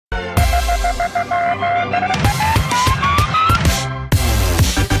What's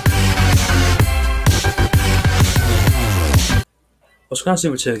going on,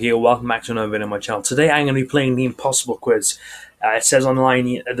 FifaTurk here? Welcome back to another video on my channel. Today I'm going to be playing the Impossible Quiz. It says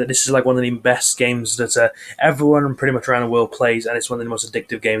online that this is like one of the best games that everyone pretty much around the world plays, and it's one of the most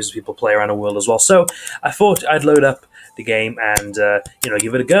addictive games that people play around the world as well. So I thought I'd load up the game and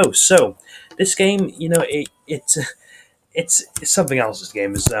give it a go. So this game, it's something else. This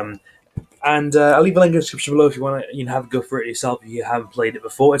game is and I'll leave a link in the description below if you want to have a go for it yourself if you haven't played it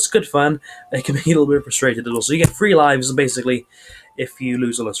before. It's good fun. It can be a little bit frustrated as well. So you get 3 lives, and basically, if you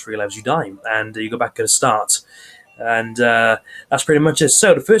lose all those 3 lives, you die, and you go back at the start. And that's pretty much it.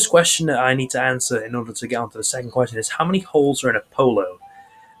 So the first question that I need to answer in order to get on to the second question is, how many holes are in a polo?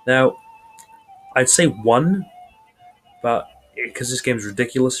 Now, I'd say 1, but because this game's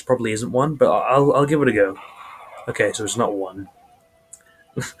ridiculous, it probably isn't 1, but I'll give it a go. Okay, so it's not 1.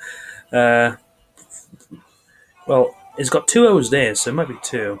 Well, it's got 2 O's there, so it might be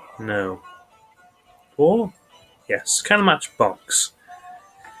 2. No. 4? Yes, kind of matchbox.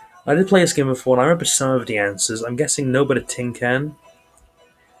 I did play this game before, and I remember some of the answers. I'm guessing no, but a tin can.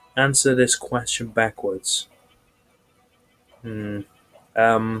 Answer this question backwards. I've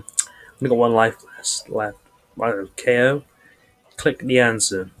only got 1 life left. I don't know, KO. Click the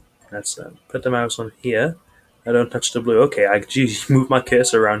answer. That's that. Put the mouse on here. I don't touch the blue. Okay, I could usually move my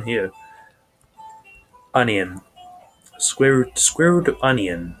cursor around here. Onion. Squared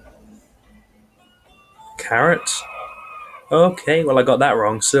onion. Carrot. Okay, well I got that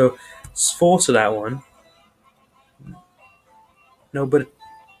wrong, so it's 4 to that one. No, but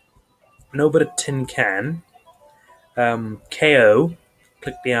a tin can. KO.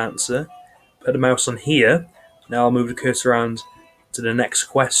 Click the answer. Put the mouse on here. Now I'll move the cursor around to the next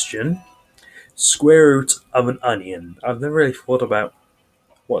question. Square root of an onion. I've never really thought about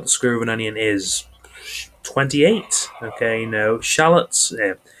what the square root of an onion is. 28. Okay, no. Shallots.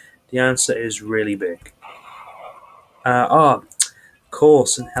 Yeah. The answer is really big.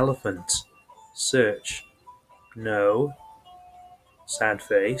 Course, an elephant. Search. No. Sad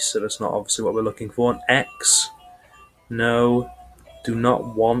face, so that's not obviously what we're looking for. An X. No. Do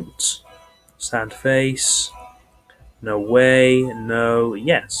not want. Sad face. No way. No.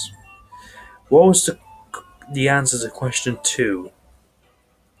 Yes. What was the answer to question 2?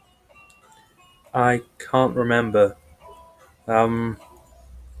 I can't remember. I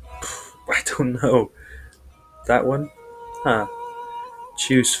don't know. That one? Huh.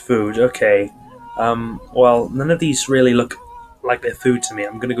 Choose food. Okay. Well, none of these really look like they're food to me.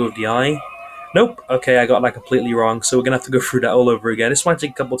 I'm gonna go with the eye. Nope. Okay, I got that completely wrong, so we're gonna have to go through that all over again. This might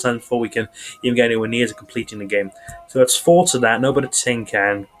take a couple times before we can even get anywhere near to completing the game. So it's 4 to that. No, but a tin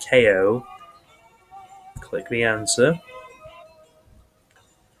can. KO. Click the answer.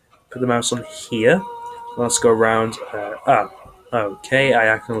 Put the mouse on here. Let's go around. Okay, I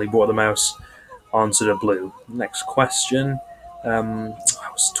accidentally brought the mouse onto the blue. Next question. It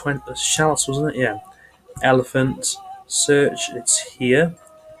was 20 shallots, wasn't it? Yeah. Elephant. Search. It's here.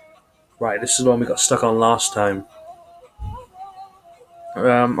 Right, this is the one we got stuck on last time.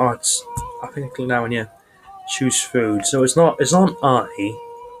 It's. I think I clicked that one. Yeah. Choose food. So it's not an eye.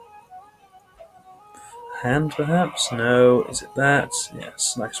 Hand, perhaps? No. Is it that?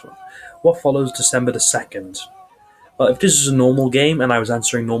 Yes. Next one. What follows December the 2nd? Well, if this was a normal game and I was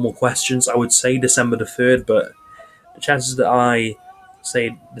answering normal questions, I would say December the 3rd, but the chances that I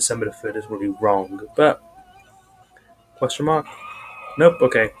say December the 3rd is really wrong. But, question mark? Nope,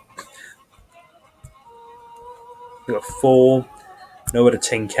 okay. We got 4. No, with a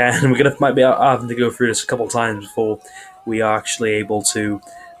tin can. Might be having to go through this a couple times before we are actually able to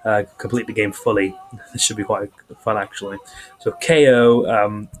complete the game fully. This should be quite fun, actually. So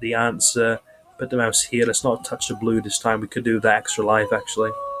KO, the answer. Put the mouse here. Let's not touch the blue this time. We could do the extra life,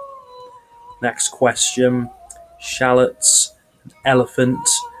 actually. Next question. Shallots. Elephant.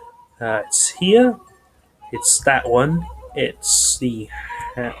 It's here. It's that one. It's the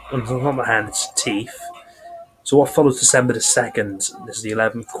not the hand. It's teeth. So what follows December the 2nd? This is the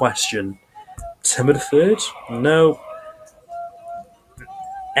 11th question. December the 3rd? No.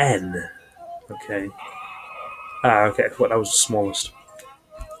 N. Okay. Okay. I thought that was the smallest.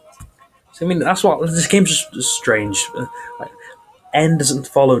 So, I mean, that's what this game's just strange. N doesn't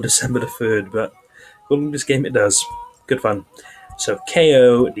follow December the 3rd, but according to this game, it does. Good fun. So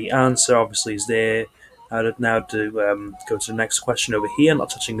KO. The answer obviously is there. Now to go to the next question over here. Not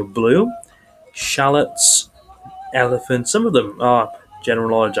touching the blue. Shallots. Elephant. Some of them are general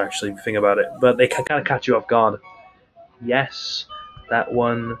knowledge, actually, if you think about it, but they can kind of catch you off guard. Yes. That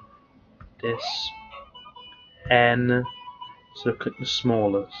one. This. N. So click the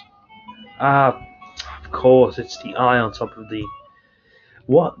smallest. Ah, of course, it's the eye on top of the...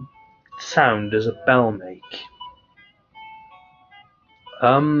 What sound does a bell make?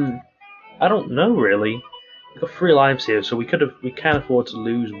 I don't know really. We've got 3 lives here, so we can afford to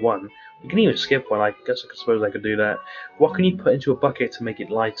lose 1. We can even skip 1. I suppose I could do that. What can you put into a bucket to make it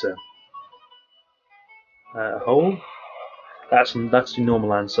lighter? A hole? That's the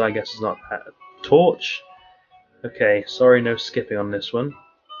normal answer. I guess it's not that. Torch. Okay, sorry, no skipping on this one.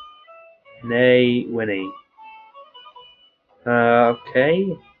 Nay, Winnie.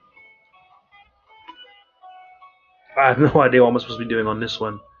 Okay. I have no idea what I'm supposed to be doing on this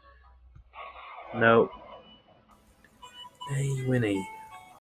one. No. Hey, Winnie.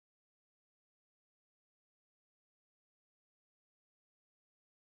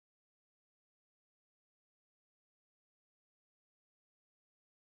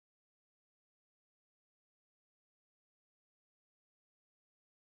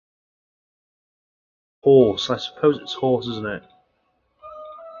 Horse. I suppose it's horse, isn't it?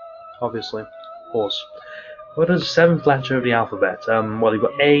 Obviously. Horse. What is the 7th letter of the alphabet? Well, you've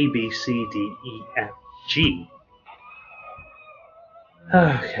got A, B, C, D, E, F, G.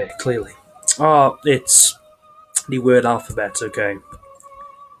 Okay, clearly. Oh, it's the word alphabet, okay.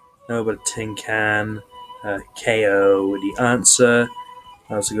 No, but a tin can. KO, the answer.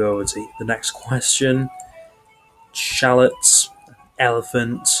 Let's go over to the next question. Shallots,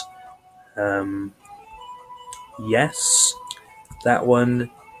 elephant. Yes, that one.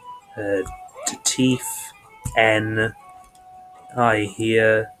 Teeth, N. I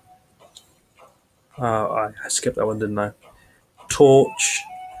hear. Oh, I skipped that one, didn't I? Torch.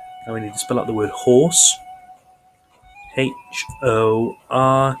 Now we need to spell out the word horse. HORSE.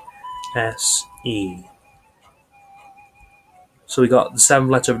 So we got the 7th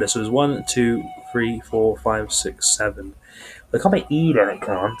letter of this. So there's 1, 2, 3, 4, 5, 6, 7. There can't be E then, it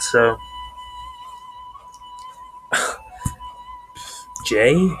can't. So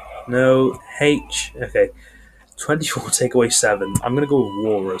J? No. H? Okay. 24 take away 7. I'm gonna go with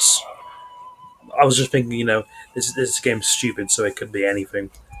walrus. I was just thinking, this game's stupid, so it could be anything.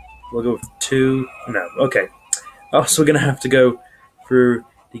 We'll go with 2. No. Okay. Oh, so we're gonna have to go through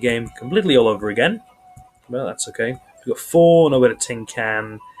the game completely all over again. Well, that's okay. We've got 4. No, with a tin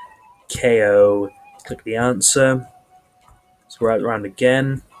can. KO. Click the answer. So we're out around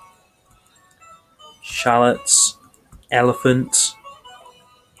again. Shallots. Elephant.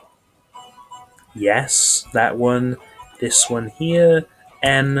 Yes, that one. This one here.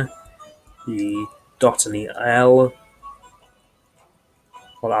 N. The dot and the L.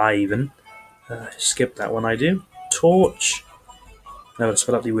 Well, I even. Skip that one, I do. Torch. Now let's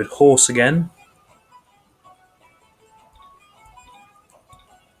spell out the word horse again.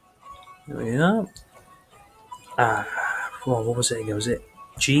 There we are. Well, what was it again? Was it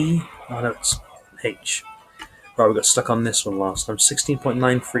G? Oh no, it's H. Right, we got stuck on this one last time.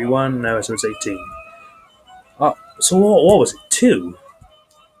 16.931. No, so it's 18. Oh, so what was it? 2?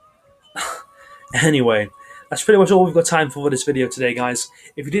 Anyway, that's pretty much all we've got time for this video today, guys.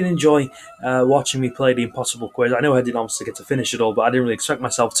 If you did enjoy watching me play the Impossible Quiz, I know I didn't obviously get to finish it all, but I didn't really expect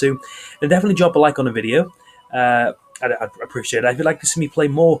myself to. Then definitely drop a like on the video. I'd appreciate it. If you'd like to see me play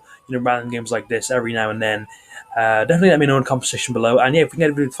more, random games like this every now and then, definitely let me know in the comment section below. And yeah, if we can get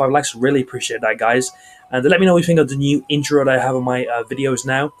a video to 5 likes, really appreciate that, guys. And let me know what you think of the new intro that I have on my videos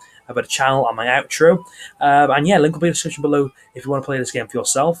now, about the channel and my outro. And yeah, link will be in the description below if you want to play this game for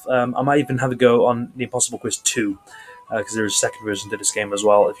yourself. I might even have a go on the Impossible Quiz 2, because there is a second version to this game as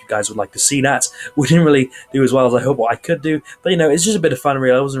well, if you guys would like to see that. We didn't really do as well as I hope what I could do, but it's just a bit of fun,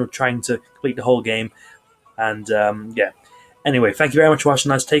 really. I wasn't trying to complete the whole game. And yeah. Anyway, thank you very much for watching,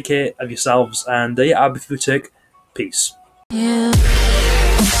 guys. Take care of yourselves. And yeah, I'll be FifaTurk. Peace. Yeah.